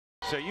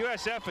So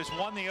USF has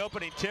won the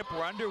opening tip.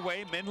 We're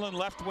underway. Midland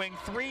left wing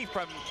three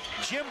from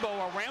Jimbo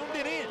around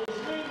it in.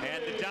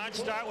 And the Dons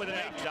start with an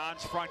eight.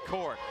 Dons front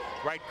court.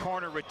 Right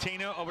corner,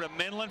 Retino over to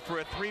Midland for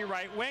a three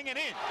right wing and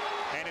in.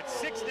 And it's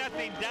 6-0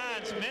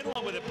 Dons.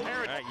 Midland with a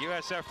pair. Right,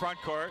 USF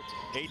front court.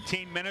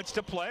 18 minutes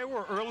to play.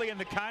 We're early in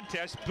the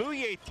contest.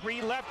 Bouye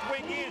three left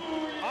wing in.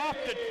 Off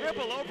the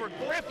dribble over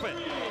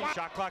Griffin.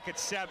 Shot clock at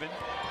 7.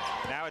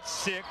 Now it's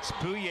 6.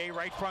 Bouye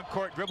right front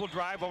court. Dribble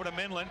drive over to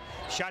Midland.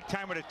 Shot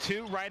timer to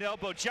 2. Right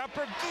elbow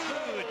jumper.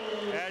 Good.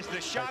 As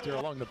the shot right there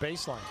along the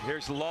baseline.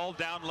 Here's Lull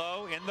down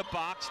low in the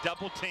box.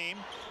 Double team.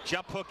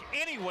 Jump hook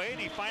anyway. And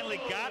he finally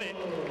got it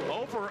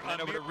over and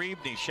over to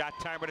Reebney. Shot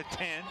timer to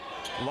 10.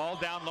 Lull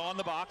down low in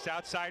the box.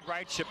 Outside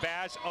right.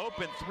 Shabazz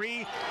open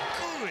three.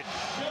 Good.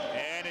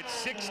 And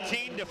it's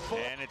 16-4.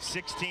 And it's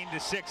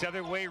 16-6.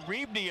 Other way.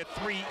 Reebney a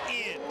three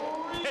in.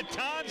 The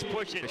Dons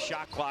push it. The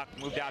shot clock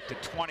moved out to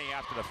 20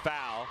 after the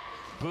foul.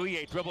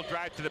 Bouye dribble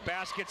drive to the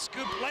basket.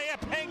 Scoop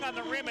layup. Hang on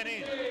the rim and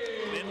in.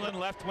 Midland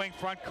left wing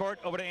front court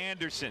over to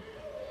Anderson.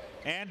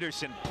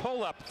 Anderson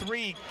pull up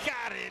three.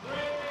 Got it.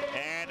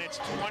 And it's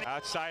 20.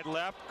 Outside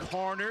left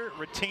corner.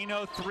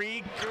 Retino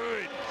three.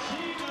 Good.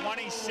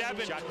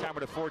 27. Shot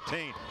timer to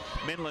 14.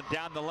 Midland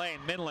down the lane.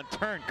 Midland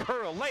turn.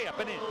 Curl. Layup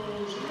and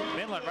in.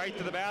 Midland right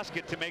to the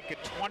basket to make it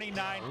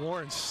 29.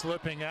 Warren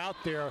slipping out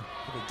there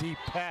with a deep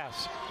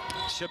pass.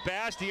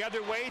 Shabazz the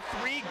other way.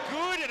 Three.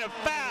 Good and a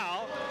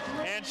foul.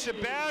 And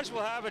Shabazz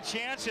will have a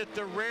chance at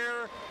the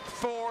rare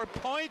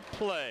 4-point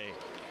play.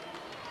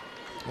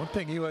 One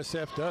thing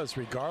USF does,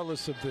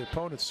 regardless of the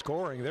opponent's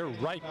scoring, they're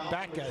right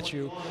back at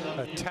you,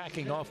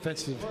 attacking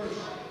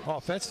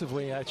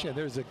offensively at you. And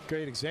there's a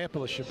great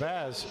example of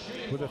Shabazz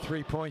with a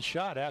 3-point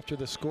shot after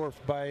the score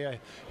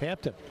by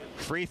Hampton.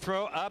 Free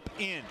throw up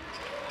in.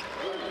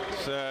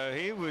 So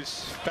he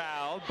was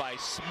fouled by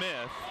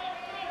Smith.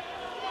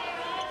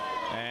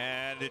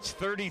 And it's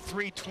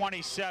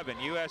 33-27.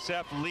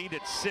 USF lead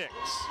at 6.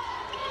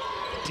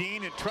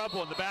 Dean in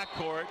trouble in the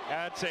backcourt.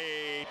 That's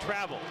a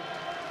travel.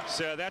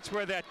 So that's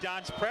where that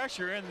Don's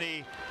pressure and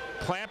the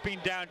clamping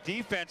down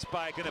defense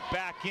by going to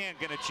back in,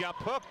 going to jump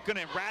hook, going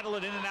to rattle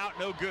it in and out,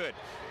 no good.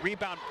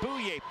 Rebound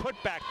Bouye, put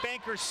back,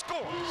 Banker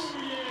scores.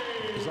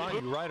 It's on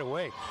you right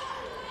away.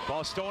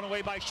 Ball stolen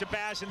away by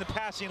Shabazz in the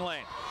passing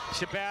lane.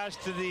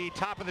 Shabazz to the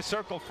top of the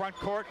circle, front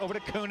court, over to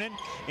Coonan.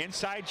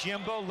 Inside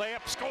Jimbo,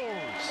 layup,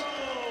 scores.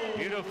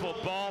 Beautiful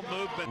ball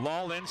movement.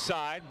 Lull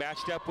inside,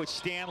 matched up with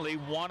Stanley,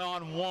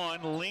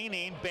 one-on-one,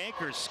 leaning,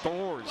 Banker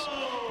scores.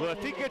 Well,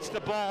 if he gets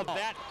the ball,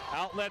 that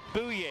outlet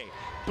Bouye.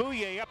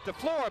 Bouye up the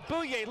floor,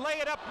 Bouye lay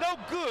it up, no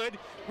good.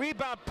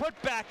 Rebound put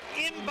back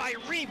in by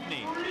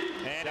Reebney.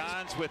 And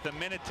Dons with a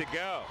minute to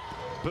go.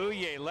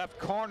 Bouye left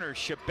corner,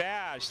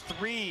 Shabazz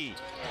three,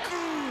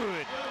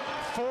 good.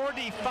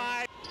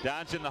 45.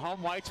 Dons in the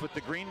home whites with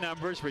the green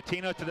numbers.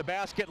 Retino to the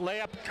basket,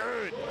 layup,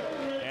 good.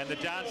 And the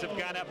Dons have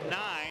gone up 9.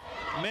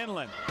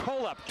 Midland,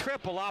 pull up,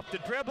 triple off the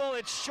dribble,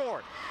 it's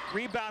short.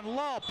 Rebound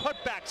Lull, put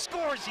back,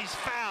 scores, he's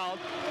fouled.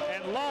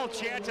 And Lull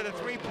chance at a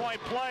 3-point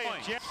play.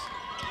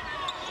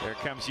 There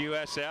comes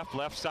USF,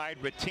 left side,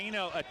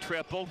 Retino a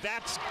triple,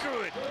 that's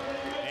good.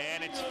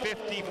 And it's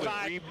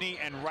 55. Reebney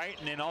and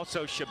Wrighton and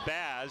also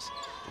Shabazz.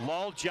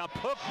 Lull jump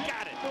hook,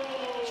 got it.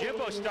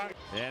 Jimbo start.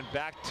 And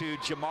back to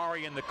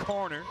Jamari in the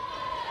corner.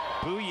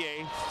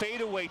 Bouye,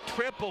 fadeaway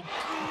triple,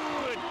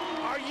 good.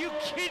 Are you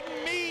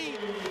kidding me?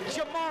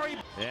 Jamari.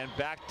 And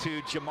back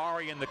to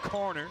Jamari in the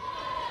corner.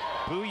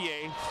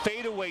 Bouye,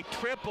 fadeaway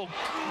triple,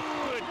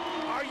 good.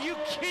 Are you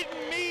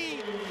kidding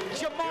me?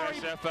 Jamari.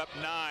 USF up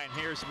 9.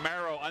 Here's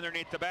Merrow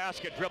underneath the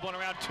basket, dribbling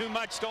around too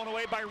much, stolen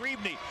away by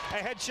Reebney.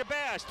 Ahead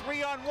Shabazz,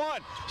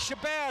 3-on-1.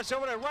 Shabazz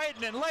over to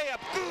Wrighton and layup,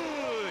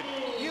 good.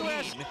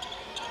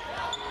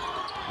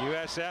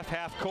 USF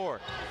half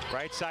court.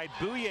 Right side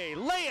Bouye,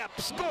 layup,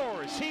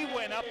 scores. He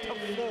went up to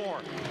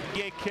 4.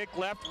 Bouye kick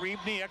left,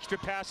 Reebney extra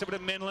pass over to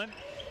Midland.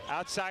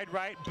 Outside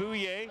right,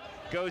 Bouye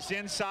goes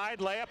inside,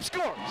 layup,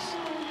 scores.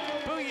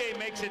 Bouye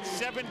makes it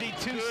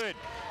 72. Good.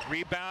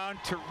 Rebound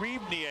to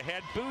Reebney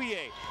ahead,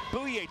 Bouye.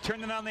 Bouye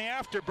turning on the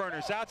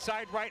afterburners.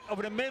 Outside right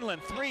over to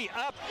Midland. 3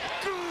 up,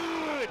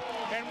 good.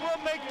 And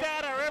we'll make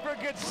that our ever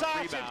good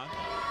side. Rebound.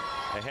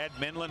 Ahead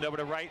Midland over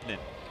to Wrighton.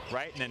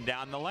 Wrighton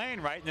down the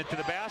lane, Wrighton to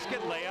the basket,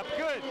 layup,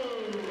 good.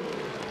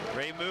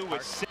 Ramu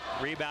with 6.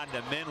 Rebound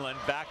to Midland,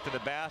 back to the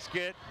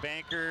basket.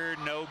 Banker,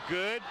 no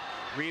good.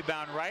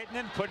 Rebound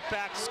Wrighton, put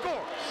back, scores.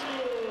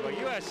 Well,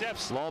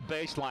 USF's low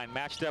baseline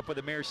matched up with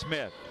Amir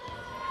Smith.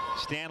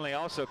 Stanley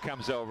also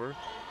comes over.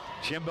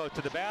 Jimbo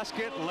to the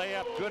basket,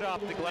 layup, good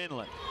off the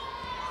Midland.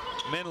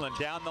 Midland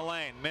down the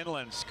lane.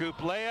 Midland scoop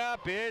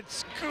layup,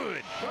 it's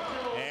good.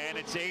 And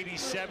it's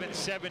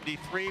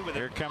 87-73 with.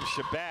 Here comes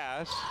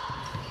Shabazz.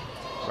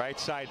 Right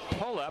side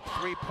pull up,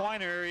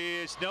 3-pointer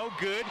is no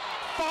good.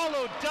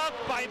 Follow dunk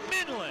by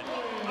Midland.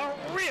 A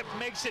rip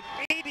makes it